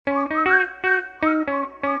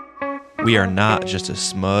We are not just a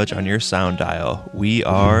smudge on your sound dial. We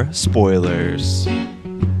are spoilers.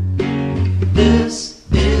 This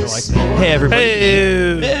is Hey, everybody.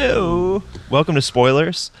 Hey. Ew. Welcome to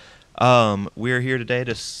Spoilers. We are here today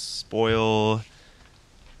to spoil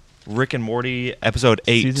Rick and Morty episode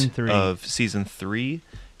 8 of season 3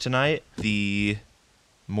 tonight, the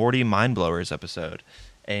Morty Mind Blowers episode.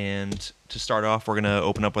 And to start off, we're going to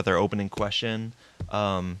open up with our opening question.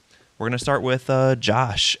 We're going to start with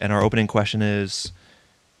Josh, and our opening question is,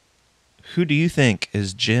 who do you think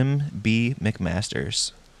is Jim B.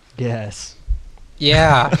 McMasters? Yes.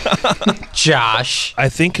 Yeah. Josh. I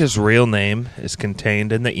think his real name is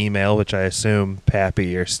contained in the email, which I assume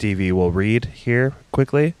Pappy or Stevie will read here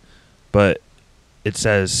quickly. But it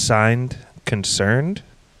says signed concerned.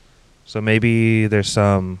 So maybe there's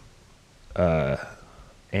some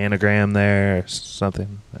anagram there or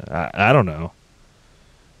something. I don't know.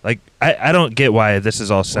 Like, I don't get why this is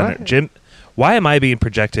all centered. What? Jim, why am I being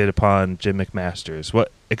projected upon Jim McMasters?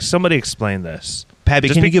 What? Somebody explain this. Pappy,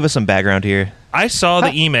 can you give us some background here? I saw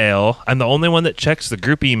the email. I'm the only one that checks the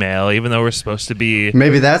group email, even though we're supposed to be...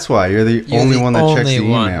 Maybe that's why. You're the only one that checks the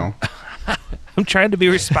email. I'm trying to be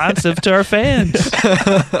responsive to our fans.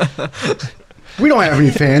 We don't have any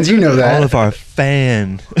fans. You know that. All of our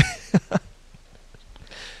fan.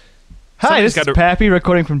 Hi, this is Pappy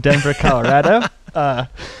recording from Denver, Colorado.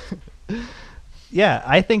 Yeah,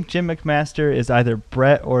 I think Jim McMaster is either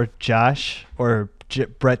Brett or Josh, or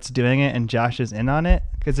Brett's doing it and Josh is in on it,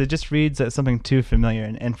 because it just reads as something too familiar.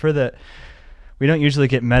 And for the, we don't usually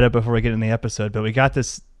get meta before we get in the episode, but we got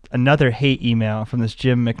this another hate email from this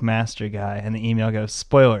Jim McMaster guy, and the email goes,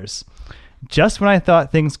 spoilers. Just when I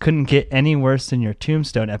thought things couldn't get any worse than your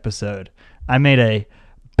Tombstone episode, I made a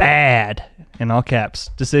bad, in all caps,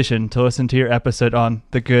 decision to listen to your episode on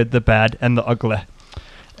the good, the bad, and the ugly.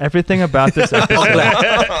 Everything about this episode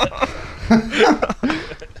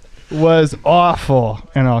was awful,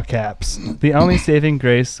 in all caps. The only saving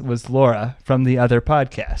grace was Laura from the other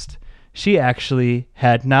podcast. She actually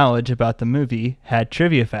had knowledge about the movie, had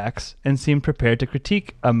trivia facts, and seemed prepared to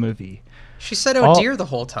critique a movie. She said "oh dear" the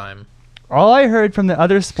whole time. All I heard from the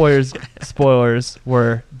other spoilers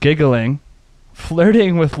were giggling,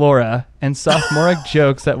 flirting with Laura, and sophomoric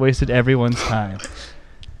jokes that wasted everyone's time.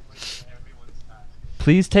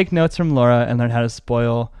 Please take notes from Laura and learn how to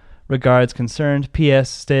spoil. Regards, concerned. P.S.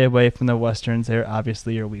 Stay away from the westerns. They're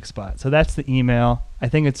obviously your weak spot. So that's the email. I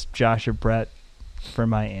think it's Josh or Brett for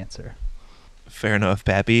my answer. Fair enough,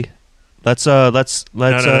 Pappy. Let's move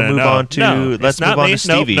on to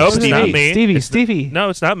Stevie. Nope, it's not me. Stevie. No,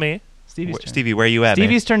 it's not me. Stevie's turn. Stevie, where are you at,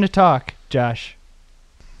 Stevie's turn to talk, Josh.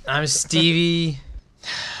 I'm Stevie.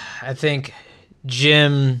 I think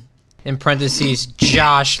Jim, in parentheses,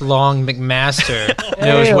 Josh Long McMaster,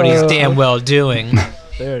 knows what he's damn well doing.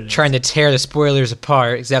 Trying to tear the spoilers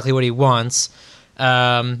apart, exactly what he wants.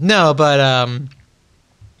 Those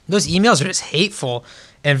emails are just hateful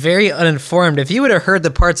and very uninformed. If you would have heard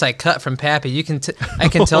the parts I cut from Pappy, I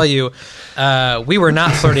can tell you, we were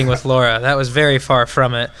not flirting with Laura. That was very far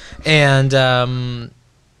from it. And that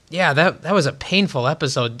was a painful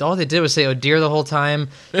episode. All they did was say "oh dear" the whole time.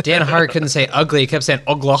 Dan Hart couldn't say ugly; he kept saying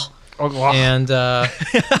 "ugly." And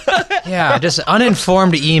just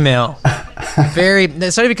uninformed email.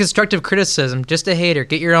 It's not even constructive criticism. Just a hater.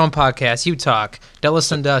 Get your own podcast. You talk. Don't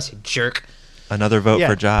listen to us, you jerk. Another vote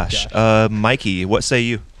for Josh. Mikey, what say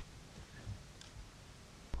you?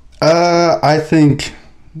 I think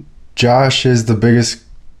Josh is the biggest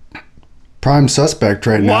prime suspect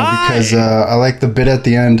right now. Because I like the bit at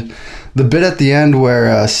the end. The bit at the end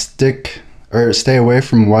where stay away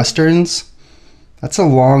from westerns. That's a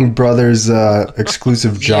Long Brothers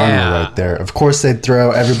exclusive genre right there. Of course, they'd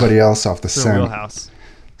throw everybody else off the scent. Wheelhouse.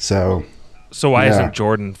 So why isn't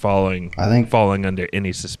Jordan falling under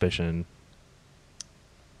any suspicion?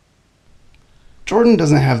 Jordan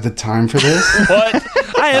doesn't have the time for this. What?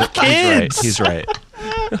 I have kids. He's right.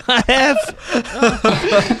 I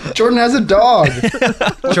have. Jordan has a dog.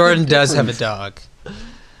 Jordan does have a dog.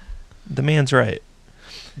 The man's right.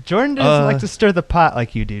 Jordan doesn't like to stir the pot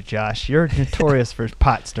like you do, Josh. You're notorious for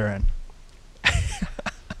pot stirring.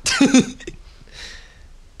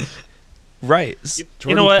 Right.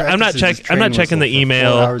 You know what? I'm not checking the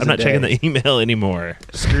email. I'm not checking the email anymore.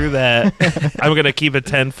 Screw that. I'm gonna keep a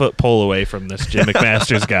 10-foot pole away from this Jim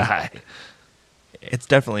McMasters guy. It's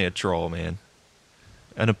definitely a troll, man,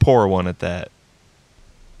 and a poor one at that.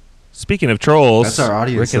 Speaking of trolls, that's our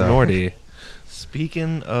audience, Rick and Morty.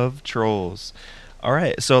 Speaking of trolls. All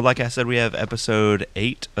right, so like I said, we have episode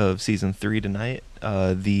 8 of season 3 tonight.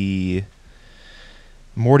 The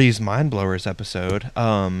Morty's Mind Blowers episode.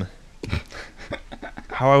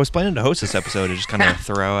 how I was planning to host this episode is just kind of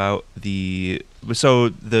throw out the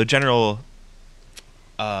general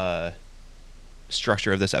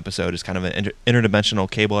structure of this episode is kind of an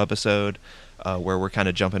interdimensional cable episode where we're kind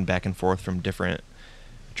of jumping back and forth from different.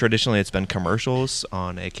 Traditionally, it's been commercials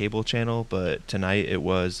on a cable channel, but tonight it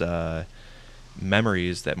was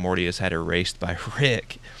memories that Morty has had erased by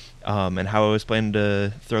Rick. And how I was planning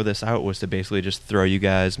to throw this out was to basically just throw you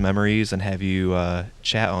guys memories and have you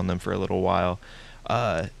chat on them for a little while.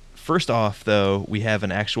 First off, though, we have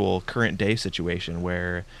an actual current day situation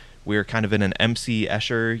where we're kind of in an MC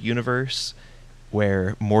Escher universe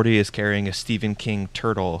where Morty is carrying a Stephen King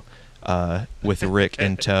turtle with Rick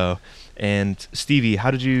in tow. And Stevie,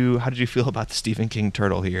 how did you feel about the Stephen King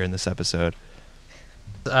turtle here in this episode?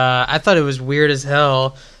 I thought it was weird as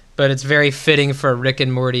hell, but it's very fitting for a Rick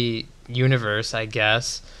and Morty universe, I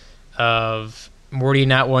guess, of Morty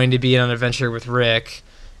not wanting to be on an adventure with Rick,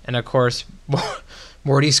 and of course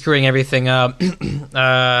Morty screwing everything up.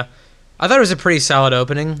 I thought it was a pretty solid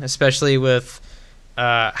opening, especially with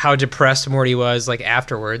how depressed Morty was like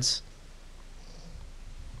afterwards.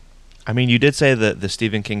 I mean, you did say that the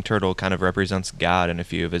Stephen King turtle kind of represents God in a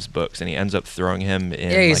few of his books, and he ends up throwing him in.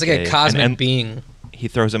 Yeah, he's like a cosmic being. He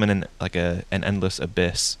throws him in an endless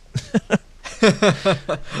abyss.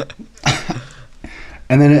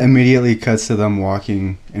 And then it immediately cuts to them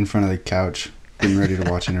walking in front of the couch, getting ready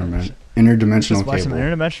to watch interdimensional Just watch some cable.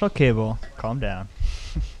 interdimensional cable. Calm down.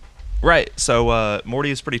 Right. So Morty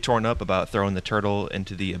is pretty torn up about throwing the turtle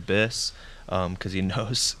into the abyss because he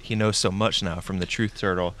knows so much now from the truth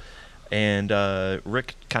turtle. And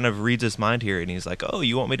Rick kind of reads his mind here, and he's like, "Oh,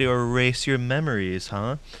 you want me to erase your memories,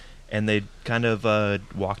 huh?" And they kind of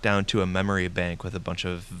walk down to a memory bank with a bunch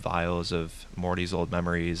of vials of Morty's old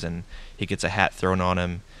memories, and he gets a hat thrown on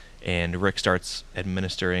him, and Rick starts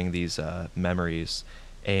administering these memories.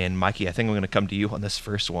 And Mikey, I think I'm going to come to you on this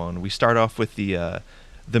first one. We start off with the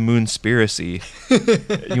Moonspiracy.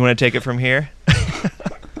 You want to take it from here?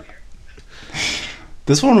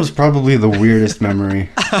 This one was probably the weirdest memory.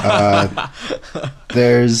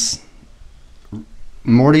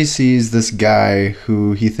 Morty sees this guy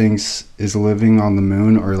who he thinks is living on the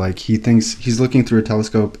moon, or like he thinks he's looking through a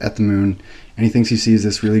telescope at the moon, and he thinks he sees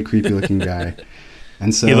this really creepy looking guy.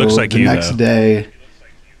 And so he looks like the next day...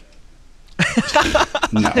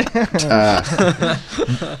 No.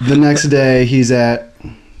 The next day he's at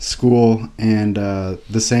school, and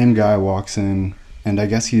the same guy walks in, and I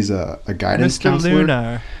guess he's a guidance Mr. counselor.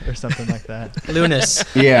 Luna or something like that. Lunas.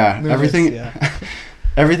 Yeah, Lunas, everything. yeah.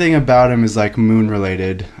 Everything about him is like moon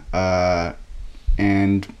related,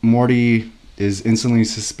 and Morty is instantly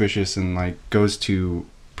suspicious and like goes to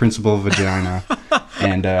Principal Vagina,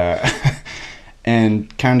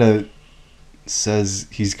 and kind of says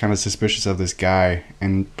he's kind of suspicious of this guy,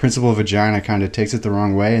 and Principal Vagina kind of takes it the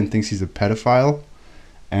wrong way and thinks he's a pedophile,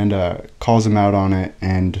 and calls him out on it,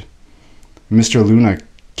 and Mr. Luna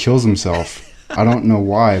kills himself. I don't know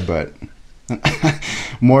why, but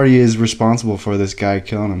Morty is responsible for this guy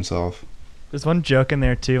killing himself. There's one joke in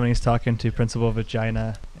there too when he's talking to Principal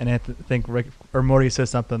Vagina, and I think Rick or Morty says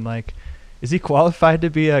something like, "Is he qualified to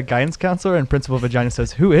be a guidance counselor?" And Principal Vagina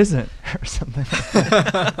says, "Who isn't?" or something like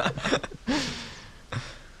that.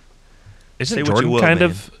 Isn't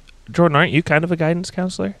Jordan Jordan, aren't you kind of a guidance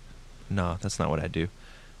counselor? No, that's not what I do.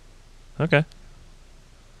 Okay.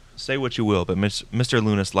 Say what you will, but Mr.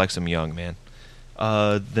 Lunas likes him young, man.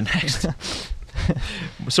 The next...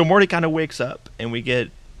 So Morty kind of wakes up, and we get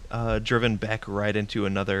driven back right into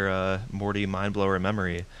another Morty mind blower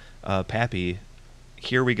memory. Pappy,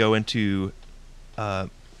 here we go into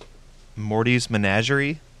Morty's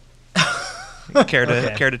menagerie. Care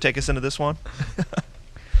to take us into this one?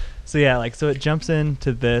 So yeah, so it jumps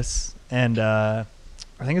into this, and I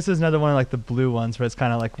think this is another one of like the blue ones where it's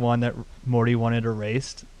kind of like one that Morty wanted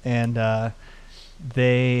erased, and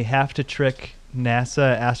they have to trick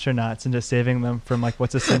NASA astronauts into saving them from like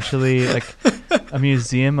what's essentially like a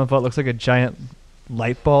museum of what looks like a giant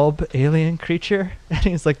light bulb alien creature, and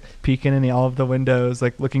he's like peeking in all of the windows,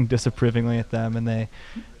 like looking disapprovingly at them, and they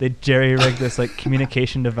jerry-rig this like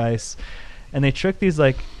communication device, and they trick these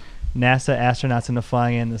like NASA astronauts into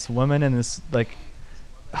flying in. This woman and this like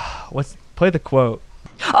play the quote.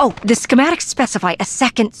 Oh, the schematics specify a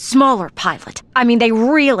second, smaller pilot. I mean, they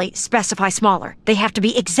really specify smaller. They have to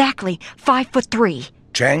be exactly 5'3".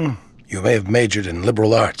 Chang, you may have majored in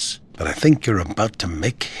liberal arts, but I think you're about to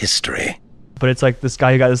make history. But it's like this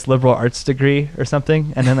guy who got this liberal arts degree or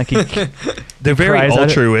something, and then like he they're very cries out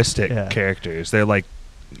altruistic Yeah. characters. They're like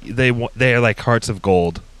they are like hearts of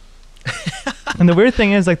gold. And the weird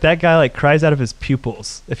thing is, like, that guy like cries out of his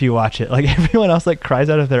pupils if you watch it. Like everyone else like cries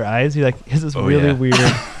out of their eyes. He like has this really weird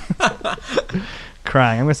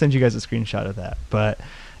crying. I'm gonna send you guys a screenshot of that. But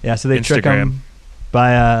yeah, so they trick him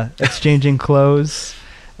by exchanging clothes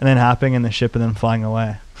and then hopping in the ship and then flying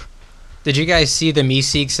away. Did you guys see the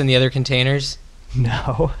Meeseeks in the other containers?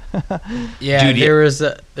 No. Yeah, dude, there was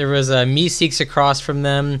a Meeseeks across from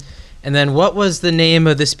them. And then what was the name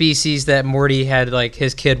of the species that Morty had, like,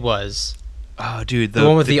 his kid was? Oh, dude. The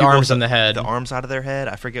one with the arms on the head. The arms out of their head?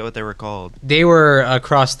 I forget what they were called. They were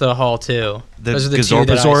across the hall, too. Those are the two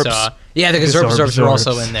that I saw. Yeah, the Gazorpzorps were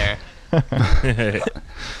also in there.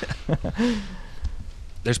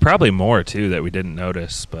 There's probably more, too, that we didn't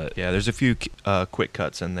notice. But yeah, there's a few quick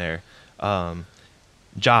cuts in there.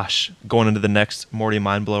 Josh, going into the next Morty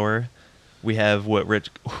mind blower, we have what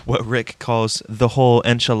Rick calls the whole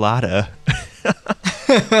enchilada.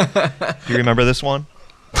 Do you remember this one?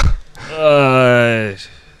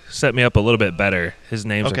 Set me up a little bit better. His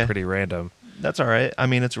names are pretty random. That's all right. I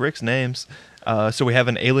mean, it's Rick's names. So we have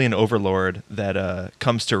an alien overlord that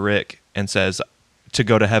comes to Rick and says, to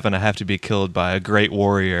go to heaven, I have to be killed by a great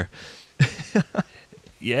warrior.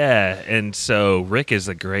 Yeah, and so Rick is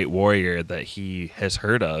a great warrior that he has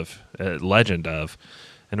heard of, a legend of.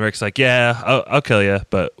 And Rick's like, yeah, I'll kill you,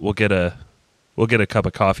 but we'll get a cup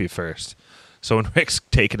of coffee first. So when Rick's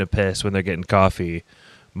taking a piss when they're getting coffee,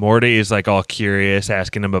 Morty is like all curious,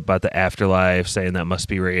 asking him about the afterlife, saying that must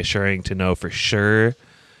be reassuring to know for sure.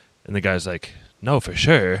 And the guy's like, no, for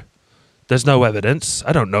sure. There's no evidence.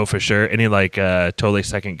 I don't know for sure. And he like totally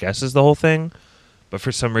second guesses the whole thing. But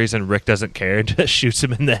for some reason, Rick doesn't care and just shoots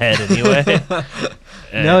him in the head anyway.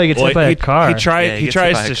 No, he gets hit by a car. He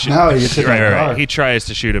tries to shoot. No, he gets hit by a car. Right. He tries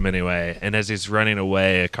to shoot him anyway, and as he's running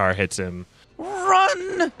away, a car hits him.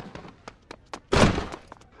 Run!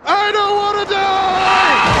 I don't want to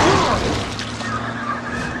die!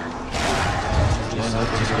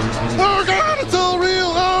 Oh God, it's all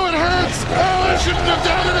real! Oh, it hurts! Oh, I shouldn't have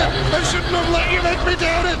doubted it! I shouldn't have let you make me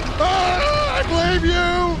doubt it! Oh, I blame you!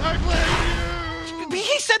 I blame you!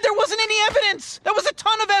 He said there wasn't any evidence! That was a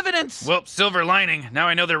ton of evidence! Well, silver lining. Now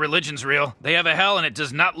I know their religion's real. They have a hell and it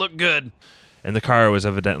does not look good. And the car was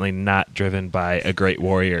evidently not driven by a great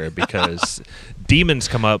warrior because demons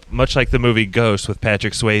come up, much like the movie Ghost with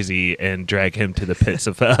Patrick Swayze, and drag him to the pits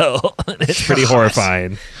of hell. It's pretty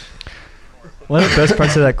horrifying. One of the best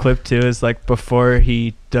parts of that clip, too, is like before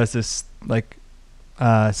he does this like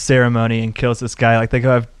ceremony and kills this guy, like they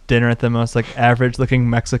go have dinner at the most like average looking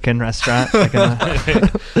Mexican restaurant, like in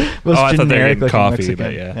the most generic looking coffee, Mexican.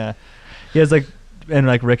 But yeah. He has like, and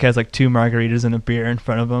like Rick has like 2 margaritas and a beer in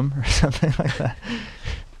front of him or something like that.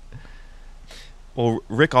 Well,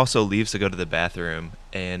 Rick also leaves to go to the bathroom,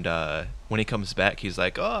 and when he comes back, he's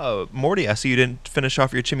like, "Oh, Morty, I see you didn't finish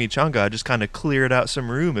off your chimichanga. I just kind of cleared out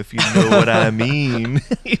some room, if you know what I mean."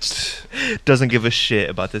 He just doesn't give a shit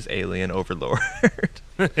about this alien overlord.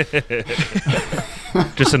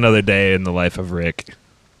 Just another day in the life of Rick.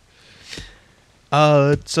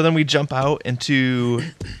 So then we jump out into...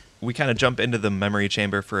 We kind of jump into the memory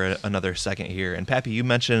chamber for another second here. And Pappy, you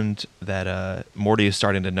mentioned that Morty is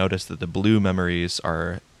starting to notice that the blue memories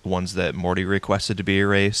are ones that Morty requested to be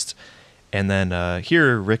erased. And then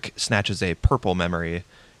here Rick snatches a purple memory,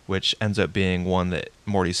 which ends up being one that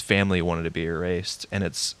Morty's family wanted to be erased. And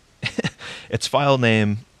its file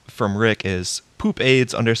name from Rick is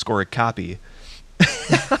poopaids_copy.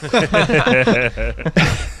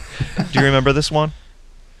 Do you remember this one?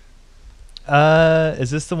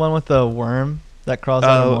 Is this the one with the worm that crawls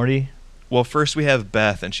out of Morty? Well, first we have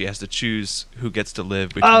Beth, and she has to choose who gets to live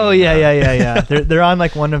between. Oh yeah. They're on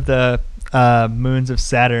like one of the moons of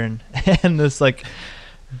Saturn, and this like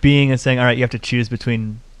being is saying, "All right, you have to choose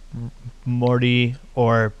between Morty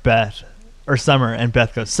or Beth or Summer," and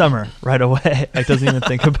Beth goes Summer right away. Like doesn't even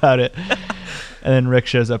think about it, and then Rick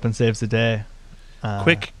shows up and saves the day.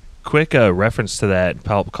 Quick reference to that in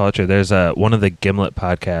pop culture. There's one of the Gimlet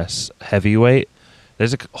podcasts, Heavyweight.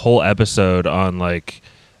 There's a whole episode on like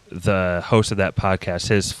the host of that podcast,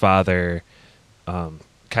 his father,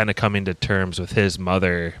 kind of coming to terms with his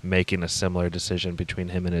mother making a similar decision between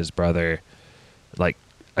him and his brother. Like,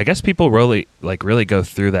 I guess people really go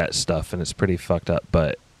through that stuff, and it's pretty fucked up.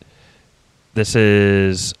 But this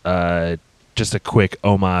is just a quick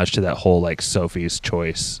homage to that whole like Sophie's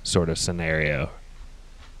Choice sort of scenario.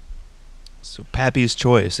 So Pappy's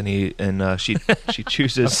choice, and she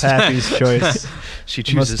chooses Pappy's choice. She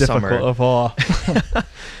chooses most Summer difficult of all.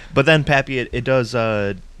 But then Pappy, it does.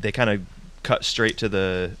 They kind of cut straight to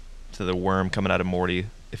the worm coming out of Morty.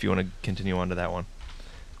 If you want to continue on to that one.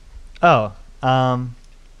 Oh,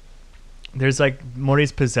 there's like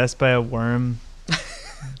Morty's possessed by a worm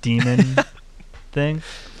demon thing,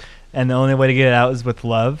 and the only way to get it out is with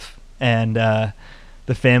love. And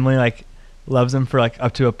the family like loves him for like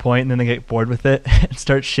up to a point, and then they get bored with it and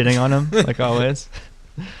start shitting on him like always.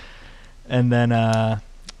 And then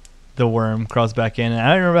the worm crawls back in. And I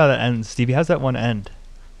don't remember how that ends. Stevie, how's that one end?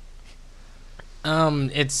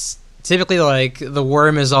 It's typically like the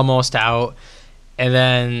worm is almost out, and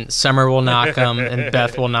then Summer will knock him, and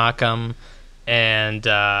Beth will knock him, and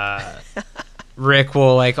Rick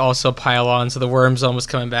will like also pile on, so the worm's almost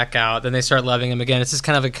coming back out. Then they start loving him again. It's just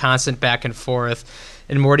kind of a constant back and forth,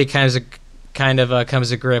 and Morty kind of comes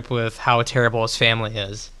to grip with how terrible his family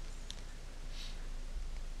is.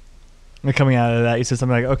 And coming out of that, he says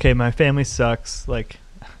something like, "Okay, my family sucks." Like,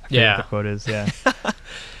 I forget what the quote is. Yeah.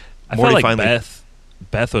 I felt like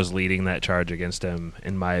Beth was leading that charge against him,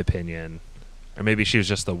 in my opinion. Or maybe she was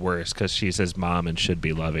just the worst because she's his mom and should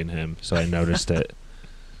be loving him, so I noticed it.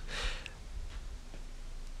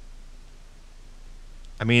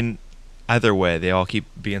 I mean, either way, they all keep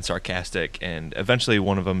being sarcastic, and eventually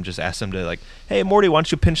one of them just asks him to, like, "Hey, Morty, why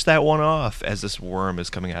don't you pinch that one off?" as this worm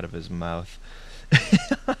is coming out of his mouth.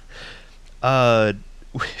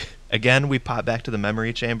 Again, we pop back to the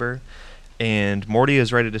memory chamber, and Morty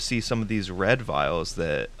is ready to see some of these red vials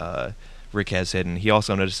that Rick has hidden. He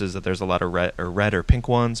also notices that there's a lot of red or pink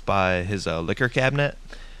ones by his liquor cabinet,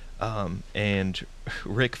 and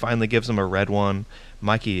Rick finally gives him a red one.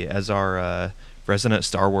 Mikey, as our resident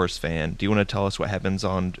Star Wars fan, do you want to tell us what happens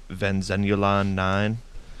on Venzenulon 9?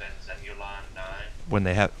 When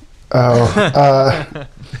they have...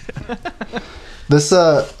 This,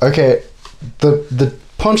 okay, the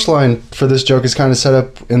punchline for this joke is kind of set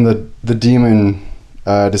up in the demon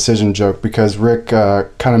decision joke, because Rick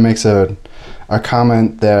kind of makes a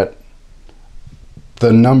comment that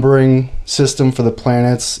the numbering system for the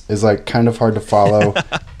planets is like kind of hard to follow,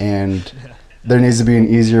 and there needs to be an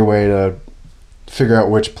easier way to figure out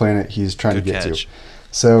which planet he's trying to get to.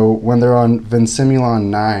 So when they're on Vensimulon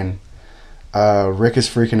 9, Rick is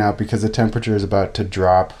freaking out because the temperature is about to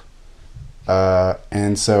drop,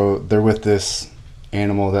 and so they're with this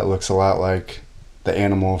animal that looks a lot like the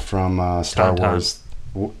animal from Star Wars,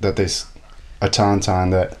 that a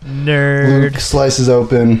tauntaun that Luke slices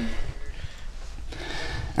open.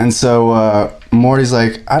 And so Morty's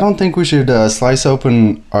like, "I don't think we should slice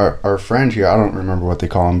open our friend here." I don't remember what they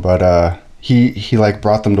call him, but he like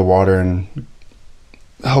brought them to water and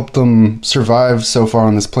helped them survive so far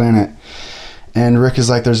on this planet. And Rick is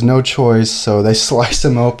like, "There's no choice," so they slice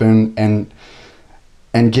him open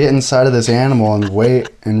and get inside of this animal and wait.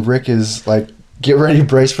 And Rick is like, "Get ready,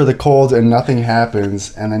 brace for the cold," and nothing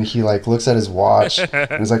happens. And then he like looks at his watch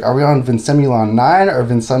and he's like, "Are we on Vensimulon 9 or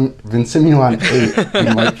Vensimulon 8?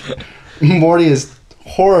 And like Morty is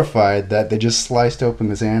horrified that they just sliced open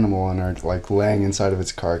this animal and are like laying inside of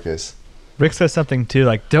its carcass. Rick says something too,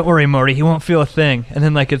 like, "Don't worry, Morty, he won't feel a thing." And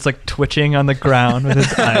then like it's like twitching on the ground with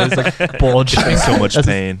his eyes like bulging. So much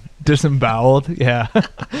pain. Disemboweled. Yeah.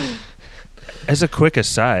 As a quick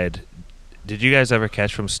aside, did you guys ever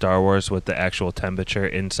catch from Star Wars what the actual temperature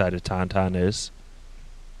inside a tauntaun is?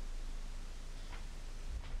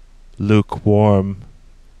 Lukewarm.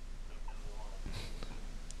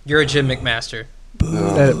 You're a Jim McMaster.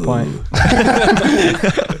 Edit point.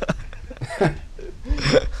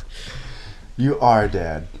 You are,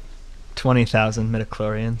 Dad. 20,000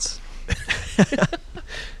 midichlorians.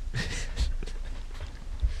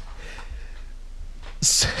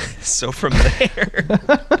 So from there,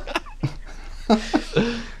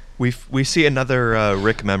 we see another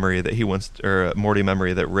Rick memory that he wants, or Morty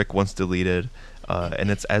memory that Rick once deleted,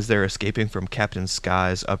 and it's as they're escaping from Captain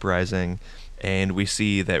Sky's uprising, and we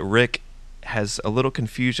see that Rick has a little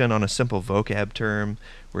confusion on a simple vocab term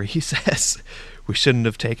where he says we shouldn't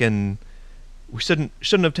have taken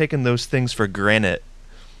those things for granite,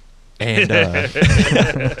 and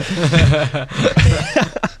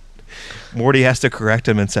Morty has to correct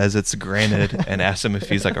him and says it's granite and asks him if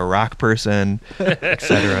he's like a rock person,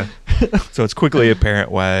 etc. So it's quickly apparent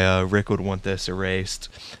why Rick would want this erased.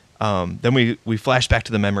 Then we flash back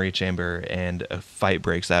to the memory chamber and a fight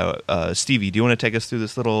breaks out. Stevie, do you want to take us through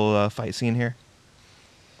this little fight scene here?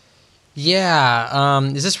 Yeah.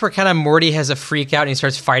 Is this where kind of Morty has a freak out and he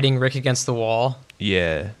starts fighting Rick against the wall?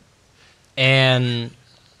 Yeah. And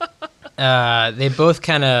they both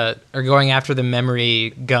kind of are going after the memory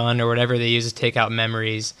gun or whatever they use to take out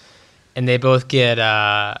memories, and they both get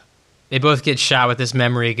shot with this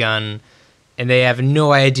memory gun, and they have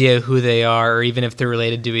no idea who they are or even if they're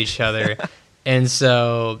related to each other. And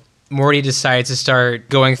so Morty decides to start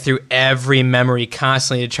going through every memory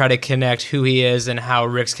constantly to try to connect who he is and how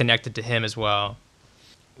Rick's connected to him as well.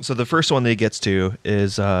 So the first one that he gets to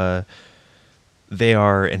is they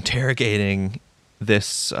are interrogating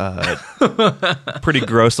this pretty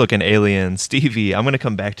gross-looking alien. Stevie, I'm going to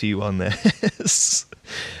come back to you on this.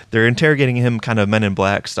 They're interrogating him kind of Men in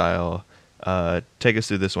Black style. Take us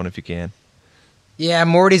through this one if you can. Yeah,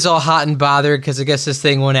 Morty's all hot and bothered because I guess this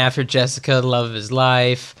thing went after Jessica, the love of his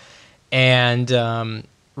life. And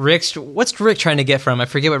what's Rick trying to get from him? I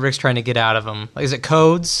forget what Rick's trying to get out of him. Like, is it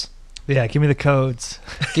codes? Yeah, give me the codes.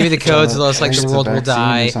 Give me the codes, or else like the world will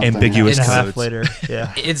die. Ambiguous codes. Half later,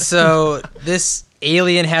 yeah. It's so this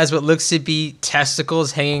alien has what looks to be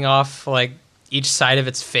testicles hanging off like each side of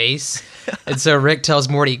its face, and so Rick tells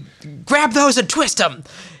Morty, "Grab those and twist them."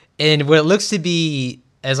 And what it looks to be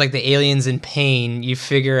as like the alien's in pain, you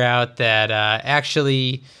figure out that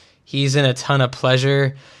actually he's in a ton of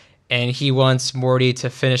pleasure. And he wants Morty to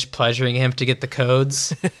finish pleasuring him to get the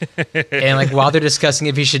codes. And like while they're discussing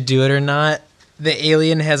if he should do it or not, the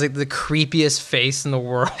alien has like the creepiest face in the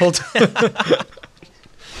world.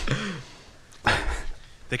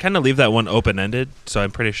 They kind of leave that one open-ended, so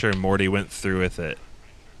I'm pretty sure Morty went through with it.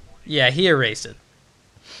 Yeah, he erased it.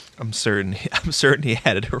 I'm certain he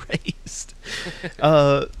had it erased.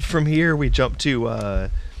 From here, we jump to a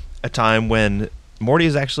time when Morty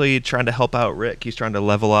is actually trying to help out Rick. He's trying to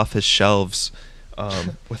level off his shelves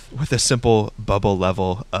with a simple bubble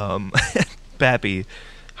level. Pappy,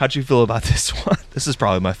 how'd you feel about this one? This is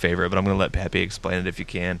probably my favorite, but I'm going to let Pappy explain it if you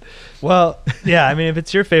can. Well, yeah, I mean, if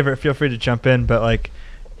it's your favorite, feel free to jump in. But like,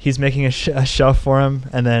 he's making a shelf for him,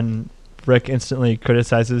 and then Rick instantly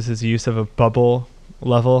criticizes his use of a bubble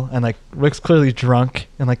level, and like Rick's clearly drunk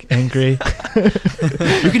and like angry.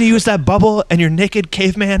 You're going to use that bubble and your naked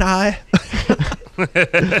caveman eye?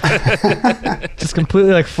 Just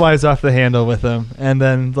completely like flies off the handle with him, and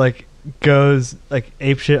then like goes like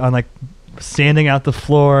apeshit on like sanding out the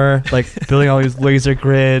floor, like building all these laser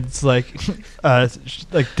grids, like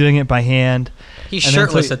doing it by hand. He's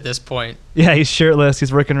shirtless at this point. Yeah, he's shirtless.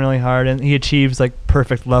 He's working really hard, and he achieves like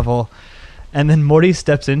perfect level. And then Morty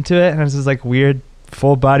steps into it and has this like weird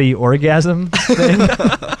full body orgasm thing.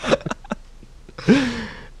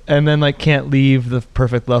 And then like can't leave the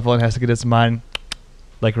perfect level and has to get his mind,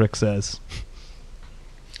 like Rick says.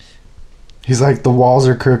 He's like, the walls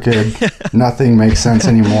are crooked. Nothing makes sense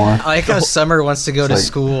anymore. I like how Summer wants to go to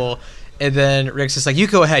school, and then Rick's just like, you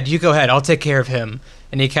go ahead, I'll take care of him.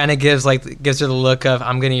 And he kind of gives her the look of,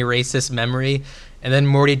 I'm going to erase this memory. And then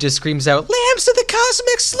Morty just screams out, "Lambs to the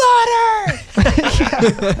cosmic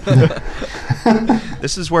slaughter!"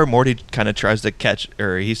 This is where Morty kind of tries to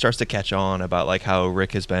he starts to catch on about like how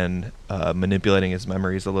Rick has been manipulating his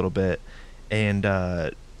memories a little bit. And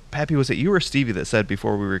Pappy, was it you or Stevie that said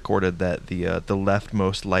before we recorded that the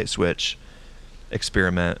leftmost light switch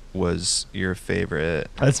experiment was your favorite?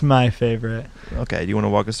 That's my favorite. Okay, do you want to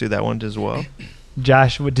walk us through that one as well?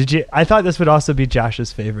 Josh, I thought this would also be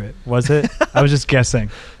Josh's favorite. Was it? I was just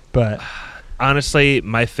guessing, but honestly,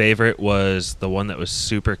 my favorite was the one that was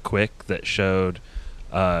super quick that showed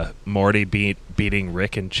Morty beating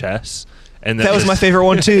Rick in chess. And that was my favorite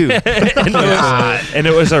one too. and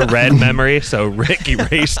it was a red memory, so Rick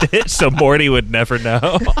erased it, so Morty would never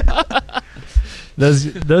know.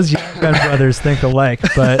 Those young gun brothers think alike,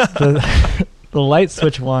 but the light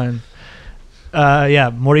switch one.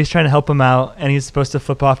 Yeah, Morty's trying to help him out, and he's supposed to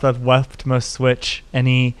flip off the leftmost switch, and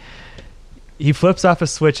he flips off a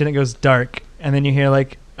switch, and it goes dark, and then you hear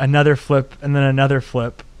like another flip, and then another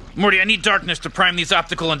flip. Morty, I need darkness to prime these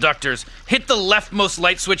optical inductors. Hit the leftmost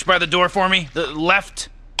light switch by the door for me. The left.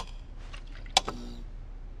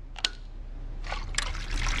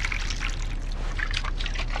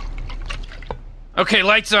 Okay,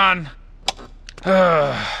 lights on.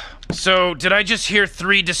 So, did I just hear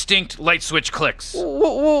 3 distinct light switch clicks?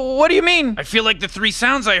 What do you mean? I feel like the 3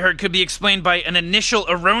 sounds I heard could be explained by an initial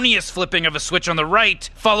erroneous flipping of a switch on the right,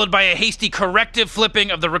 followed by a hasty corrective flipping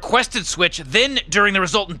of the requested switch, then, during the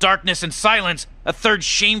resultant darkness and silence, a third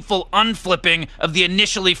shameful unflipping of the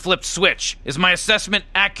initially flipped switch. Is my assessment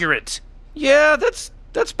accurate? Yeah, that's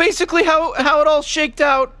basically how it all shaked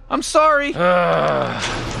out. I'm sorry. All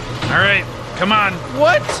right, come on.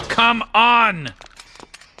 What? Come on!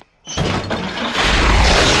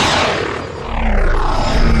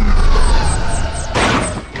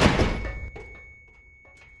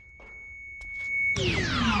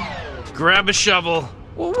 Grab a shovel.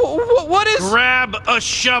 What is... Grab a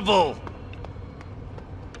shovel.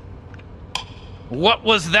 What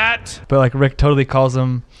was that? But like Rick totally calls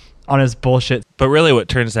him on his bullshit. But really what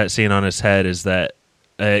turns that scene on his head is that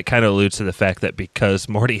it kind of alludes to the fact that because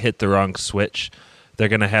Morty hit the wrong switch, they're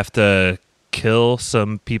going to have to kill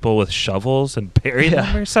some people with shovels and bury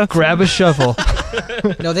them or something. Grab a shovel.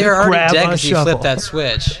 No, they were already dead because he flipped that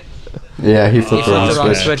switch. Yeah, he flipped the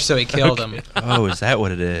wrong switch, so he killed him. Oh, is that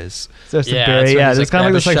what it is? So it's there's kind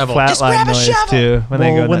of like this flatline noise too when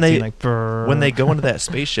they go when they go into that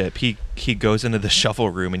spaceship. He goes into the shovel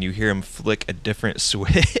room and you hear him flick a different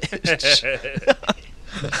switch.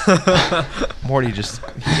 Morty he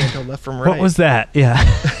can't go left from right. What was that? Yeah.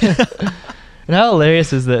 And how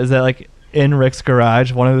hilarious is that? Is that like in Rick's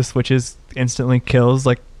garage, one of the switches instantly kills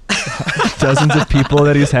like dozens of people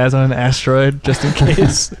that he has on an asteroid just in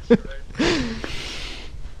case.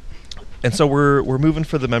 And so we're moving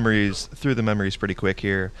through the memories pretty quick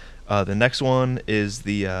here. The next one is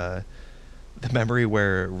the memory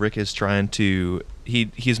where Rick is trying to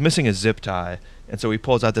he's missing a zip tie, and so he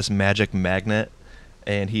pulls out this magic magnet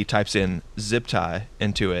and he types in zip tie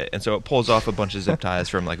into it, and so it pulls off a bunch of zip ties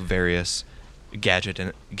from like various gadgets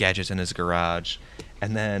in his garage.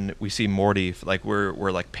 And then we see Morty, like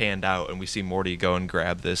we're like panned out, and we see Morty go and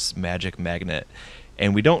grab this magic magnet,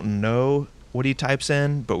 and we don't know what he types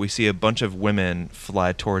in, but we see a bunch of women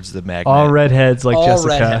fly towards the magnet. All redheads like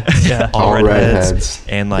Jessica. Yeah. All redheads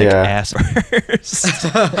and like ass.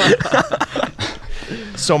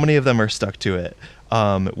 So many of them are stuck to it.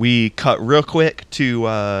 We cut real quick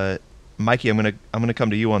to Mikey. I'm gonna come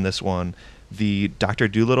to you on this one. The Dr.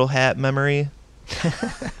 Dolittle hat memory.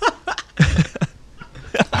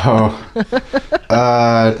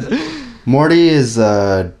 Morty is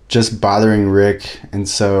just bothering Rick, and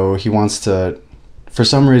so he wants to, for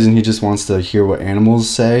some reason, he just wants to hear what animals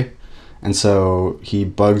say, and so he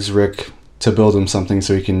bugs Rick to build him something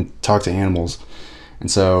so he can talk to animals.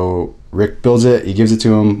 And so Rick builds it, he gives it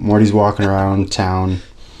to him. Morty's walking around town,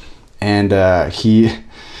 and he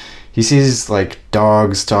sees like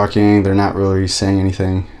dogs talking. They're not really saying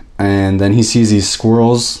anything, and then he sees these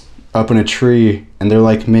squirrels up in a tree, and they're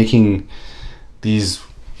like making these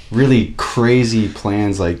really crazy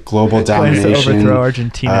plans, like global domination, to overthrow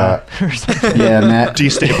Argentina or something. Yeah, Matt,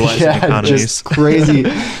 destabilizing economies, just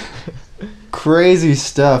crazy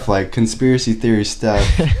stuff, like conspiracy theory stuff.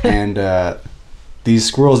 And these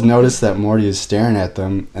squirrels notice that Morty is staring at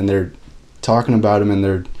them, and they're talking about him,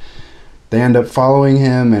 and they end up following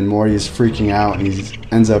him, and Morty is freaking out, and he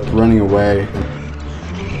ends up running away.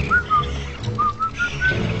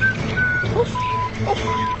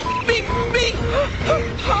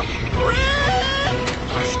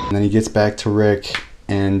 And then he gets back to Rick,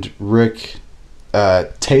 and Rick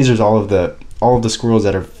tasers all of the squirrels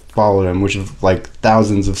that have followed him, which is like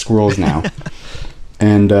thousands of squirrels now.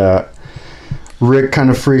 And Rick kind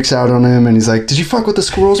of freaks out on him, and he's like, "Did you fuck with the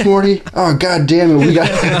squirrels, Morty? Oh, god damn it!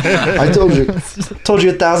 I told you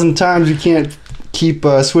 1,000 times you can't keep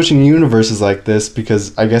switching universes like this,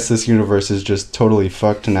 because I guess this universe is just totally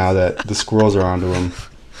fucked now that the squirrels are onto him."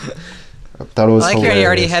 I thought it was hilarious. How he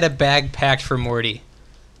already had a bag packed for Morty.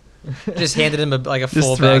 Just handed him a full bag.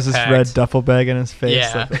 Just throws this red duffel bag in his face.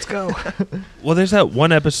 Yeah. Like, let's go. Well, there's that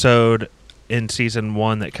one episode in season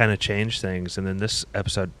 1 that kind of changed things, and then this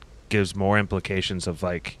episode gives more implications of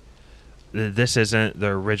like this isn't the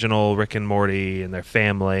original Rick and Morty and their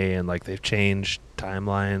family, and like they've changed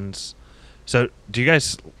timelines. So do you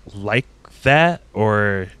guys like that,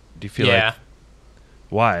 or do you feel like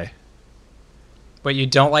why? But you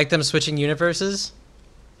don't like them switching universes?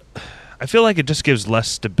 I feel like it just gives less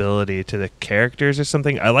stability to the characters or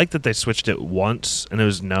something. I like that they switched it once and it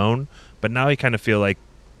was known, but now I kind of feel like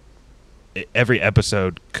every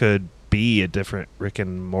episode could be a different Rick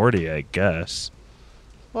and Morty, I guess.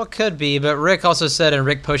 Well, it could be, but Rick also said in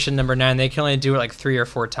Rick Potion number 9 they can only do it like 3 or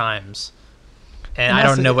 4 times. And I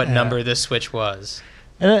don't know what number this switch was.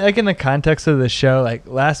 And like in the context of the show, like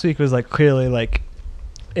last week was like clearly like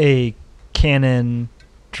a canon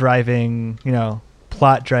driving,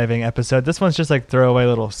 plot driving episode. This one's just like throwaway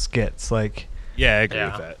little skits. Like, yeah, I agree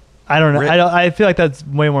with that. I don't know. I feel like that's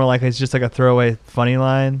way more likely it's just like a throwaway funny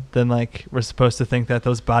line than like we're supposed to think that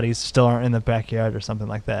those bodies still aren't in the backyard or something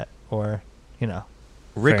like that. Or,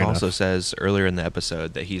 Rick also says earlier in the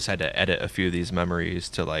episode that he's had to edit a few of these memories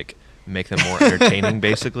to like make them more entertaining,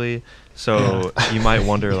 basically. So you might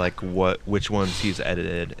wonder like which ones he's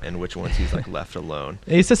edited and which ones he's like left alone.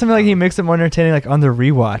 He says something like he makes it more entertaining, like on the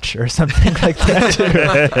rewatch or something like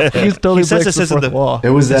that. He totally breaks the fourth wall.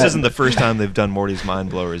 This isn't the first time they've done Morty's mind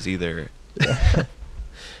blowers either.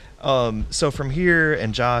 So from here,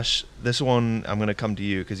 and Josh, this one I'm going to come to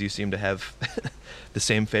you because you seem to have the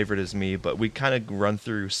same favorite as me, but we kind of run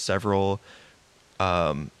through several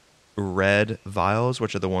red vials,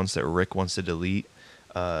 which are the ones that Rick wants to delete.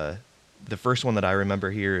 the first one that I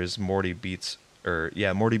remember here is Morty beats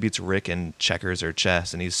Rick in checkers or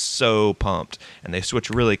chess, and he's so pumped, and they switch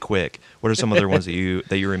really quick. What are some other ones that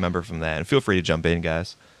you remember from that? And feel free to jump in,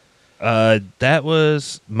 guys. That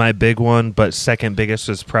was my big one, but second biggest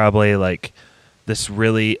was probably like this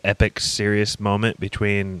really epic, serious moment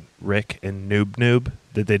between Rick and Noob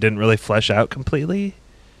that they didn't really flesh out completely.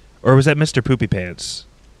 Or was that Mr. Poopy Pants?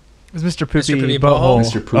 It was Mr. Poopy Poopy Butthole.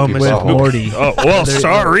 Mr. Poopy with Butthole. Morty. Oh, well,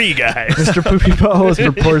 sorry, guys. Mr. Poopy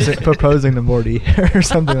Butthole is proposing to Morty or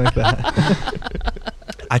something like that.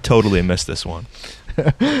 I totally missed this one.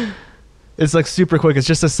 It's like super quick. It's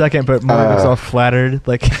just a second, but Morty looks all flattered,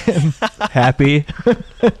 like happy.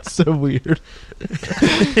 It's so weird.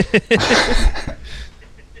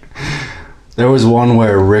 There was one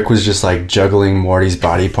where Rick was just like juggling Morty's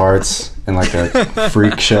body parts in like a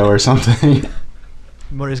freak show or something.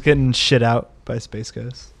 Morty's getting shit out by space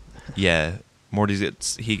ghosts. Yeah, Morty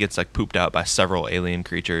gets like pooped out by several alien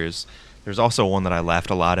creatures. There's also one that I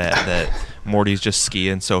laughed a lot at that Morty's just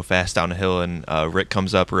skiing so fast down a hill, and Rick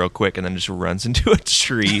comes up real quick and then just runs into a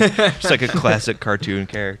tree. Just like a classic cartoon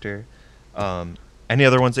character. Any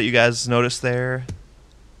other ones that you guys noticed there?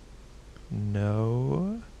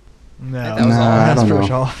 No? No, that was all. That's I pretty don't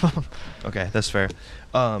much all. Okay, that's fair.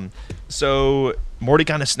 So Morty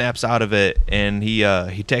kind of snaps out of it, and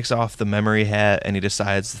he takes off the memory hat, and he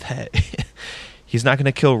decides that he's not going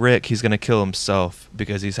to kill Rick. He's going to kill himself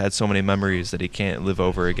because he's had so many memories that he can't live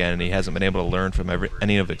over again, and he hasn't been able to learn from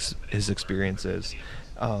any of his experiences.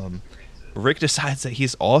 Rick decides that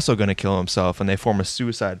he's also going to kill himself, and they form a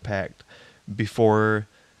suicide pact before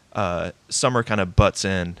Summer kind of butts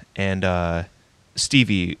in. And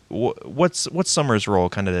Stevie, what's Summer's role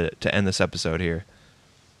kind of to end this episode here?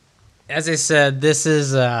 As I said, this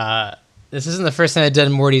isn't the first time I've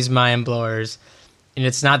done Morty's Mind Blowers, and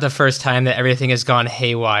it's not the first time that everything has gone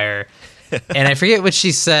haywire. And I forget what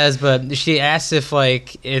she says, but she asks if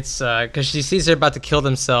like it's because she sees they're about to kill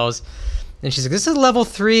themselves, and she's like, "This is level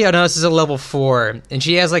 3. Oh no, this is a level 4." And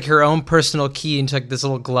she has like her own personal key into like this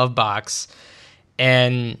little glove box,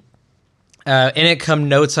 and in it come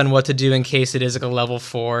notes on what to do in case it is like a level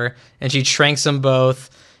 4. And she tranks them both,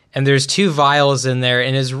 and there's 2 vials in there,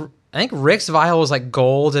 and I think Rick's vial is like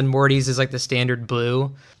gold and Morty's is like the standard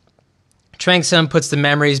blue. Tranks him, puts the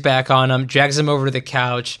memories back on him, drags him over to the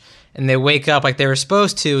couch, and they wake up like they were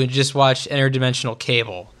supposed to and just watch Interdimensional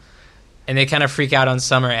Cable. And they kind of freak out on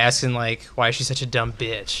Summer, asking like, why is she such a dumb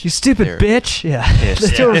bitch? You stupid bitch. Yeah. They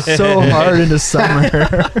throw so hard into Summer.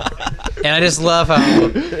 And I just love how,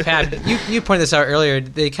 Pat, you pointed this out earlier,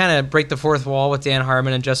 they kind of break the fourth wall with Dan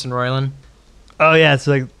Harmon and Justin Roiland. Oh, yeah. It's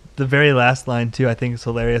like the very last line, too, I think is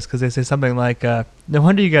hilarious because they say something like, no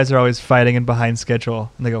wonder you guys are always fighting and behind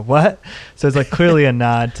schedule. And they go, what? So it's like clearly a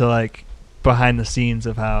nod to like behind the scenes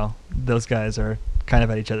of how those guys are kind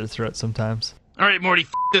of at each other's throats sometimes. All right, Morty,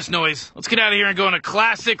 this noise. Let's get out of here and go on a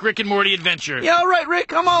classic Rick and Morty adventure. Yeah, all right,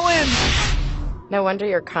 Rick, I'm all in. No wonder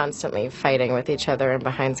you're constantly fighting with each other and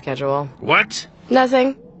behind schedule. What?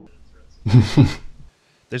 Nothing.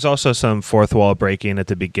 There's also some fourth wall breaking at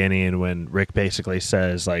the beginning when Rick basically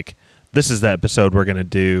says, like, this is the episode we're going to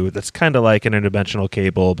do that's kind of like an interdimensional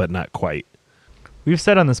cable, but not quite. We've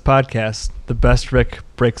said on this podcast, the best Rick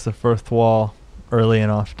breaks the fourth wall early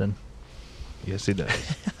and often. Yes, he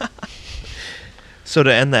does. So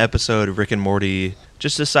to end the episode, Rick and Morty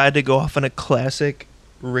just decide to go off on a classic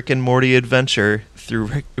Rick and Morty adventure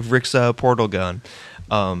through Rick's portal gun.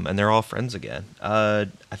 And they're all friends again. I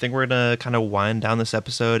think we're going to kind of wind down this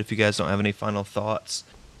episode if you guys don't have any final thoughts.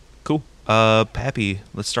 Cool. Pappy,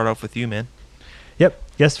 let's start off with you, man. Yep.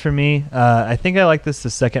 Yes, for me. I think I like this the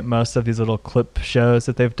second most of these little clip shows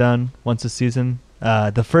that they've done once a season.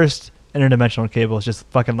 The first Interdimensional Cable is just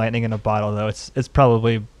fucking lightning in a bottle, though. It's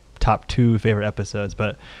probably top 2 favorite episodes,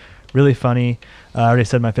 but really funny. I already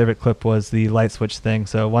said my favorite clip was the light switch thing.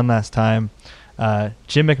 So one last time,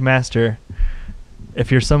 Jim McMaster,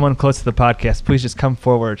 if you're someone close to the podcast, please just come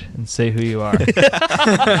forward and say who you are.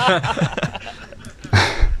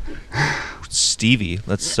 Stevie,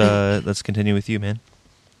 let's continue with you, man.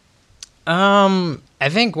 I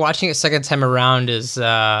think watching it second time around is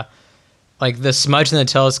like the smudge in the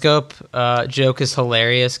telescope joke is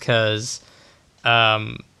hilarious because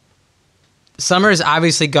Summer's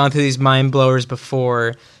obviously gone through these mind blowers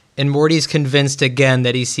before, and Morty's convinced again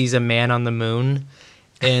that he sees a man on the moon.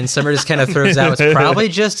 And Summer just kind of throws out, it's probably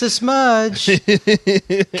just a smudge.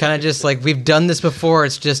 Kind of just like, we've done this before,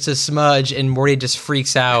 it's just a smudge, and Morty just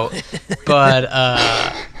freaks out. But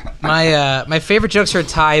my favorite jokes are a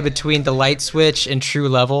tie between the light switch and True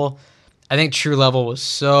Level. I think True Level was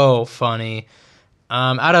so funny.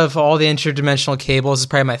 Out of all the interdimensional cables, it's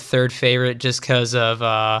probably my third favorite just because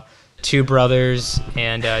of Two Brothers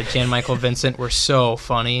and Jan Michael Vincent were so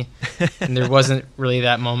funny. And there wasn't really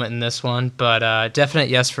that moment in this one, but definite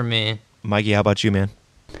yes for me. Mikey, how about you, man?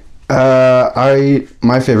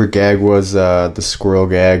 My favorite gag was the squirrel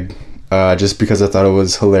gag, just because I thought it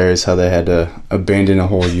was hilarious how they had to abandon a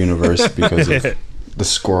whole universe because of the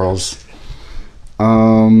squirrels.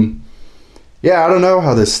 Yeah, I don't know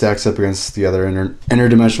how this stacks up against the other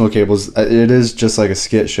interdimensional cables. It is just like a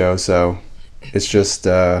skit show, so it's just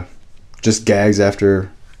gags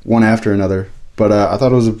one after another. But I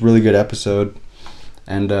thought it was a really good episode,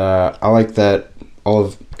 and I like that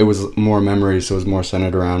it was more memories, so it was more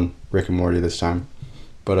centered around Rick and Morty this time.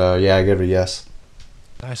 But yeah, I give it a yes.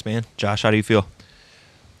 Nice, man. Josh, how do you feel?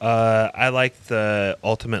 I like the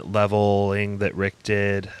ultimate leveling that Rick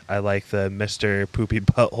did. I like the Mr. Poopy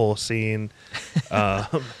Butthole scene.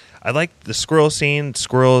 I like the squirrel scene.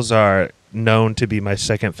 Squirrels are known to be my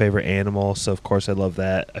second favorite animal, so of course I love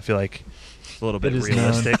that. I feel like it's a little bit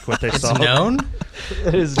realistic what they saw. It's known?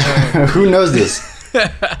 It is known. Who knows this?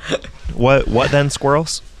 What then,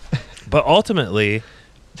 squirrels? But ultimately...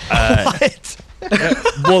 What?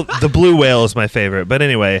 Well, the blue whale is my favorite. But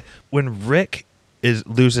anyway, when Rick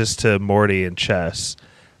loses to Morty in chess,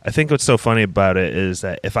 I think what's so funny about it is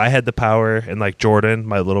that if I had the power and like Jordan,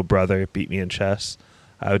 my little brother, beat me in chess,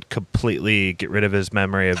 I would completely get rid of his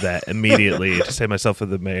memory of that immediately to save myself of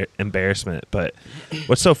the embarrassment. But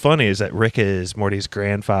what's so funny is that Rick is Morty's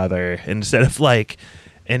grandfather. Instead of like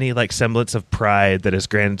any like semblance of pride that his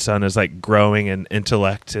grandson is like growing in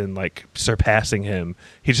intellect and like surpassing him,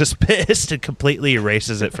 he's just pissed and completely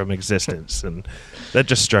erases it from existence. And that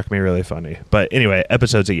just struck me really funny. But anyway,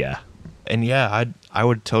 episode's a yeah. And yeah, I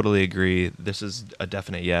would totally agree. This is a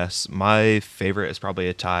definite yes. My favorite is probably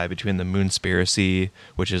a tie between the Moonspiracy,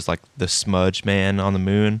 which is like the smudge man on the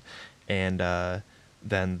moon, and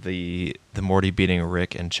then the Morty beating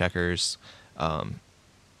Rick and checkers.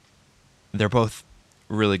 They're both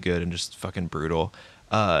really good and just fucking brutal.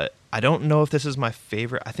 I don't know if this is my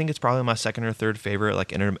favorite. I think it's probably my second or third favorite, like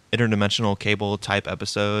interdimensional cable type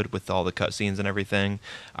episode with all the cutscenes and everything.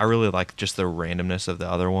 I really like just the randomness of the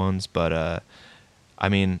other ones, but I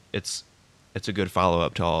mean, it's a good follow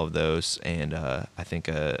up to all of those, and I think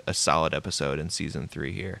a solid episode in season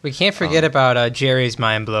 3 here. We can't forget about Jerry's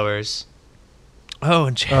Mind Blowers. Oh,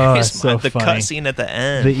 and Jerry's so the cutscene at the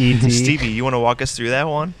end. The ET. Stevie, you want to walk us through that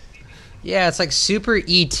one? Yeah, it's like super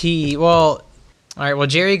ET. Well, all right. Well,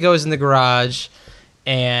 Jerry goes in the garage,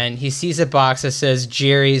 and he sees a box that says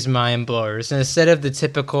Jerry's Mind Blowers, and instead of the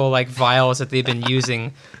typical like vials that they've been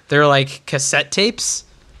using, they're like cassette tapes,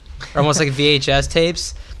 or almost like VHS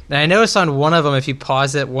tapes. And I noticed on one of them, if you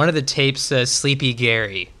pause it, one of the tapes says Sleepy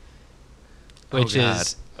Gary, which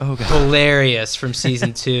is hilarious from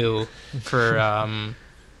season 2. For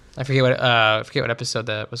I forget what episode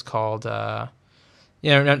that was called.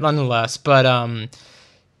 Nonetheless, but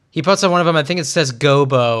he puts on one of them. I think it says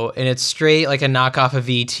Gobo, and it's straight like a knockoff of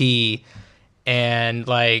ET. And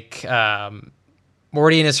like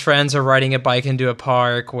Morty and his friends are riding a bike into a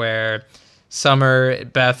park where Summer,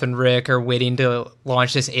 Beth, and Rick are waiting to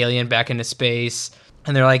launch this alien back into space.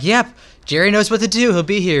 And they're like, "Yep, Jerry knows what to do. He'll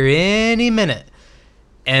be here any minute."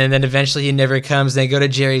 And then eventually he never comes. They go to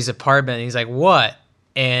Jerry's apartment, and he's like, "What?"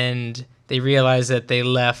 And they realize that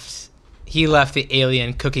he left the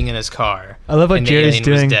alien cooking in his car. I love what Jerry's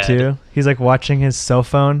doing too. He's like watching his cell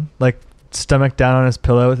phone, like stomach down on his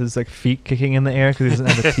pillow with his like feet kicking in the air because he doesn't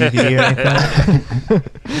have a TV or anything.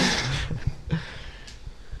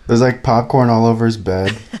 There's like popcorn all over his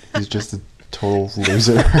bed. He's just a total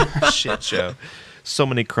loser. Shit show. So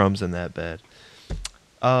many crumbs in that bed.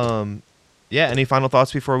 Yeah, any final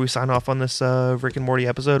thoughts before we sign off on this Rick and Morty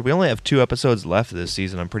episode? We only have 2 episodes left this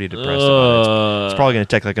season. I'm pretty depressed about it. It's probably going to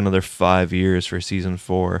take like another 5 years for season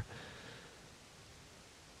 4.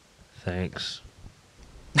 Thanks.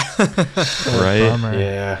 Right? Bummer.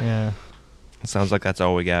 Yeah. It sounds like that's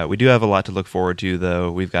all we got. We do have a lot to look forward to,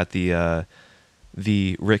 though. We've got the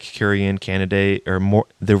Rick Curian candidate, or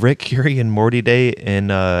the Rick Curian Morty date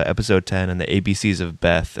in episode 10, and the ABCs of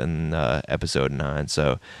Beth in episode 9.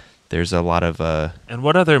 So there's a lot of And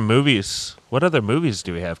what other movies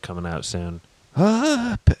do we have coming out soon?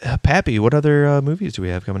 Pappy, what other movies do we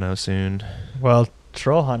have coming out soon? Well,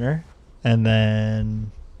 Troll Hunter, and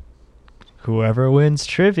then whoever wins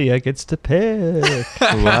trivia gets to pick.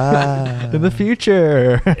 Wow. In the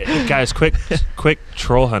future. Guys, quick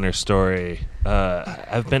Troll Hunter story.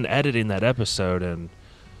 I've been editing that episode, and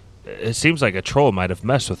it seems like a troll might have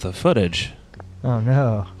messed with the footage. Oh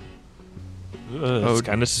no. It's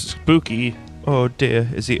kind of spooky. Oh dear,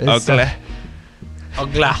 is he ugly?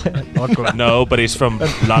 Ogla. No, but he's from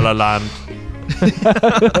La La Land.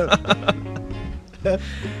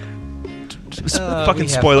 Fucking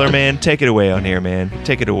spoiler, man. Take it away on here, man.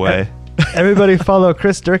 Take it away. Everybody follow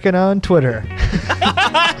Chris Durkin on Twitter.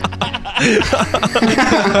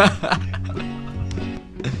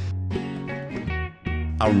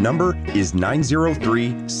 Our number is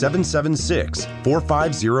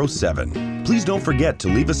 903-776-4507. Please don't forget to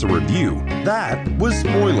leave us a review. That was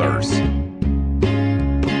Spoilers.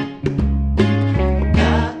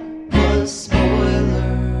 That was Spoilers.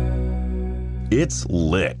 It's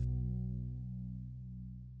lit.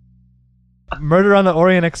 Murder on the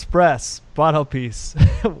Orient Express, bottle piece.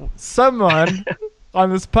 Someone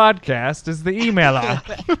on this podcast is the emailer.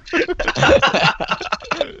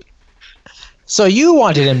 So you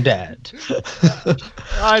wanted him dead.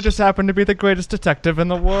 I just happen to be the greatest detective in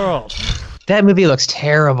the world. That movie looks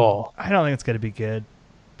terrible. I don't think it's going to be good,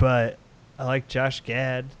 but I like Josh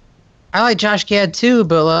Gad. I like Josh Gad too,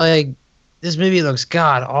 but like this movie looks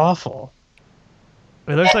god awful.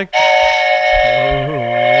 It looks like...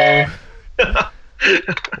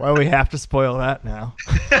 Well, we have to spoil that now.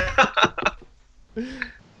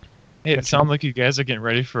 Hey, it sounds like you guys are getting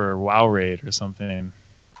ready for a WoW raid or something.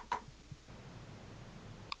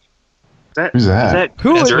 Who's that?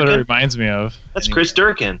 Who That's is what it Durkin? reminds me of. That's Chris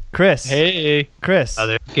Durkin. Chris. Hey. Chris.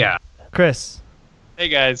 Yeah. Chris. Hey,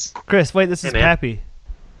 guys. Chris, wait, this is man. Pappy.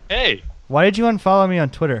 Hey. Why did you unfollow me on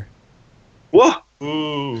Twitter? Whoa.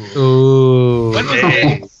 Ooh.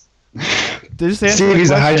 Hey. Just answer Steve, the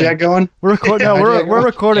is a question. hijack going? We're recording. No, we're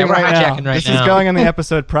recording Yeah, we're right now. hijacking right This now. is going on the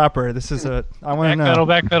episode proper. This is a. I want to know.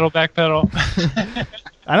 Backpedal.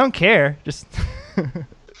 I don't care. Just.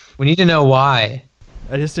 We need to know why.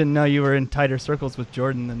 I just didn't know you were in tighter circles with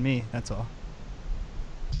Jordan than me. That's all.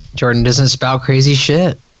 Jordan doesn't spout crazy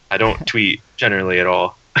shit. I don't tweet generally at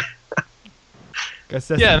all. Guess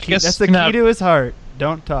that's Yeah, the key, I guess that's the key not- to his heart.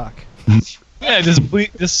 Don't talk. Yeah, just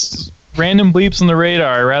random bleeps on the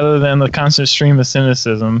radar rather than the constant stream of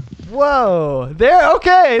cynicism. Whoa. There.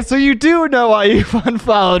 Okay. So you do know why you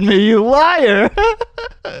unfollowed me, you liar.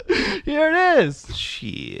 Here it is.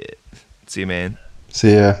 Shit. See you, man.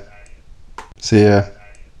 See ya. See ya.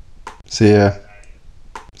 See ya.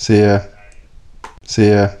 See ya. See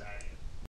ya.